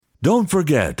Don't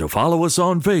forget to follow us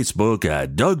on Facebook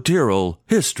at Doug Tyrrell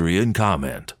History and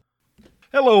Comment.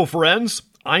 Hello, friends.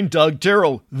 I'm Doug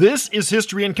Tyrrell. This is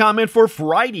History and Comment for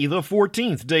Friday, the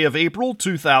 14th day of April,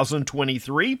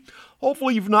 2023.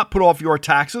 Hopefully you've not put off your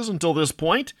taxes until this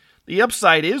point. The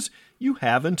upside is you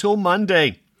have until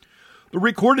Monday. The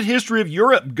recorded history of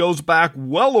Europe goes back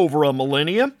well over a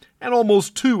millennia, and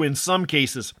almost two in some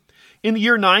cases. In the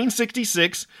year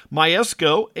 966,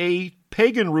 Mieszko, a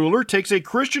pagan ruler, takes a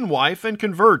Christian wife and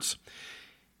converts.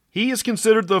 He is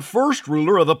considered the first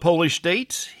ruler of the Polish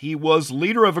state. He was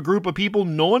leader of a group of people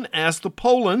known as the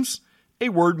Polans, a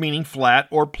word meaning flat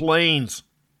or plains.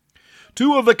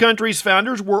 Two of the country's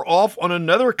founders were off on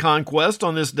another conquest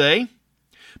on this day.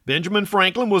 Benjamin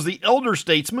Franklin was the elder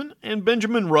statesman, and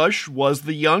Benjamin Rush was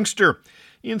the youngster.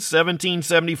 In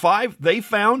 1775, they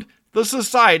found the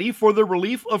Society for the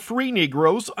Relief of Free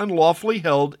Negroes Unlawfully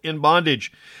Held in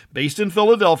Bondage. Based in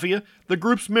Philadelphia, the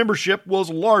group's membership was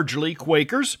largely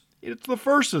Quakers. It's the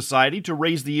first society to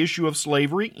raise the issue of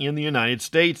slavery in the United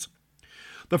States.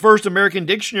 The first American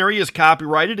dictionary is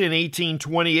copyrighted in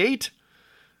 1828.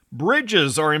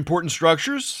 Bridges are important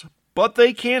structures, but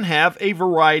they can have a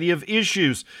variety of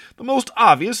issues. The most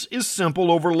obvious is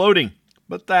simple overloading,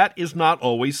 but that is not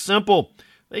always simple.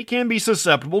 They can be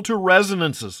susceptible to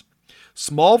resonances.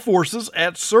 Small forces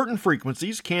at certain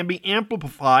frequencies can be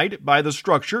amplified by the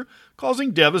structure,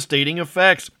 causing devastating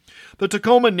effects. The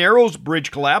Tacoma Narrows Bridge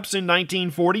collapse in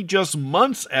 1940, just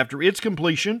months after its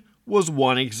completion, was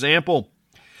one example.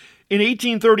 In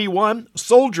 1831,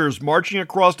 soldiers marching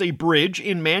across a bridge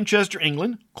in Manchester,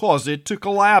 England, caused it to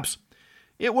collapse.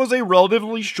 It was a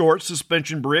relatively short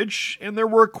suspension bridge, and there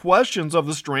were questions of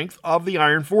the strength of the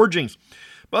iron forgings.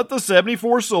 But the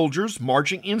 74 soldiers,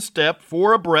 marching in step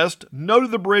 4 abreast,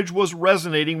 noted the bridge was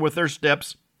resonating with their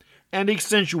steps and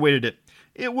accentuated it.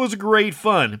 It was great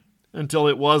fun, until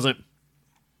it wasn't.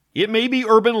 It may be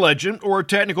urban legend or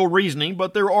technical reasoning,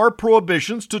 but there are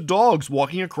prohibitions to dogs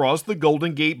walking across the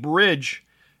Golden Gate Bridge.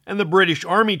 And the British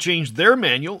Army changed their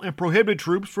manual and prohibited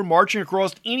troops from marching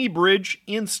across any bridge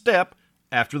in step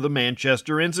after the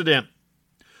Manchester incident.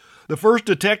 The first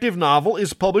detective novel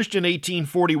is published in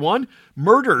 1841.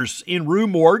 Murders in Rue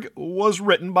Morgue was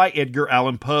written by Edgar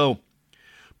Allan Poe.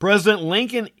 President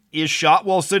Lincoln is shot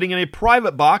while sitting in a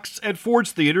private box at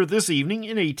Ford's Theater this evening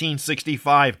in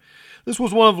 1865. This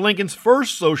was one of Lincoln's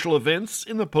first social events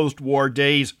in the post-war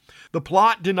days. The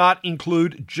plot did not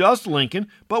include just Lincoln,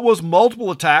 but was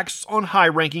multiple attacks on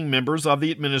high-ranking members of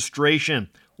the administration.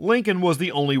 Lincoln was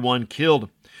the only one killed.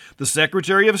 The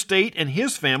Secretary of State and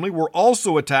his family were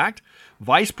also attacked.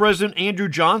 Vice President Andrew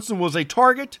Johnson was a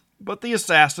target, but the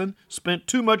assassin spent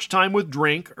too much time with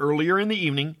drink earlier in the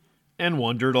evening and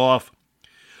wandered off.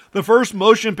 The first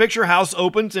motion picture house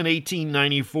opens in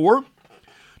 1894.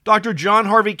 Dr. John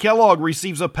Harvey Kellogg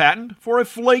receives a patent for a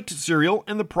flaked cereal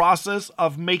and the process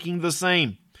of making the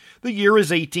same. The year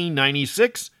is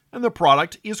 1896, and the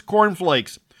product is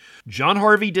cornflakes. John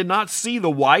Harvey did not see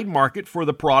the wide market for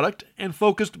the product and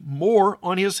focused more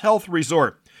on his health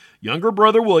resort. Younger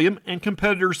brother William and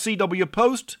competitor C.W.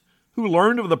 Post, who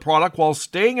learned of the product while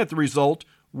staying at the result,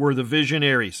 were the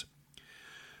visionaries.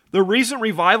 The recent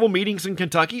revival meetings in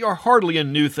Kentucky are hardly a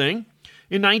new thing.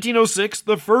 In 1906,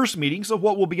 the first meetings of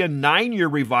what will be a 9-year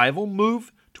revival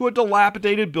moved to a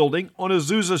dilapidated building on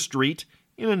Azusa Street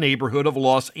in a neighborhood of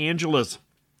Los Angeles.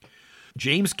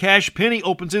 James Cash Penney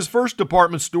opens his first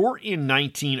department store in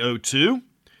 1902.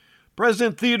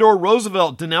 President Theodore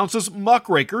Roosevelt denounces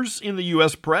muckrakers in the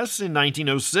U.S. press in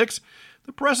 1906.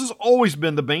 The press has always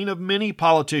been the bane of many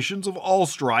politicians of all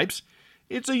stripes.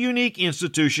 It's a unique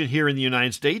institution here in the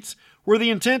United States, where the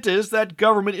intent is that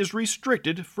government is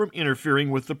restricted from interfering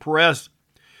with the press.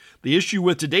 The issue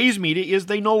with today's media is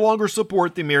they no longer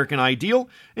support the American ideal.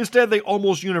 Instead, they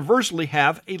almost universally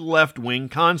have a left-wing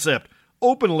concept,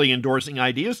 openly endorsing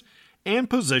ideas and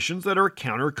positions that are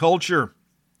counterculture.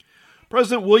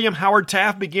 President William Howard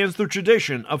Taft begins the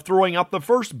tradition of throwing out the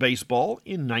first baseball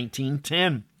in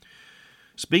 1910.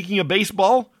 Speaking of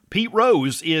baseball, Pete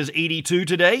Rose is 82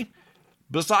 today.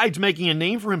 Besides making a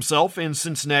name for himself in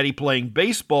Cincinnati playing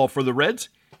baseball for the Reds,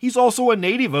 he's also a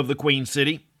native of the Queen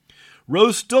City.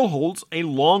 Rose still holds a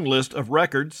long list of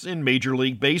records in Major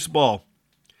League Baseball.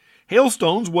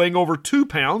 Hailstones weighing over 2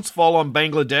 pounds fall on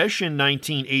Bangladesh in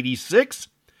 1986.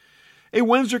 A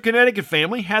Windsor, Connecticut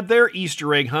family had their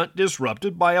Easter egg hunt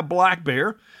disrupted by a black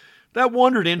bear that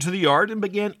wandered into the yard and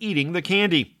began eating the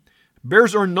candy.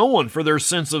 Bears are known for their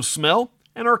sense of smell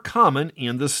and are common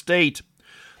in the state.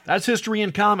 That's History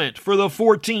and Comment for the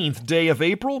 14th day of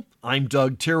April. I'm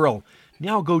Doug Tyrrell.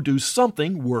 Now go do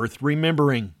something worth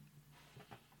remembering.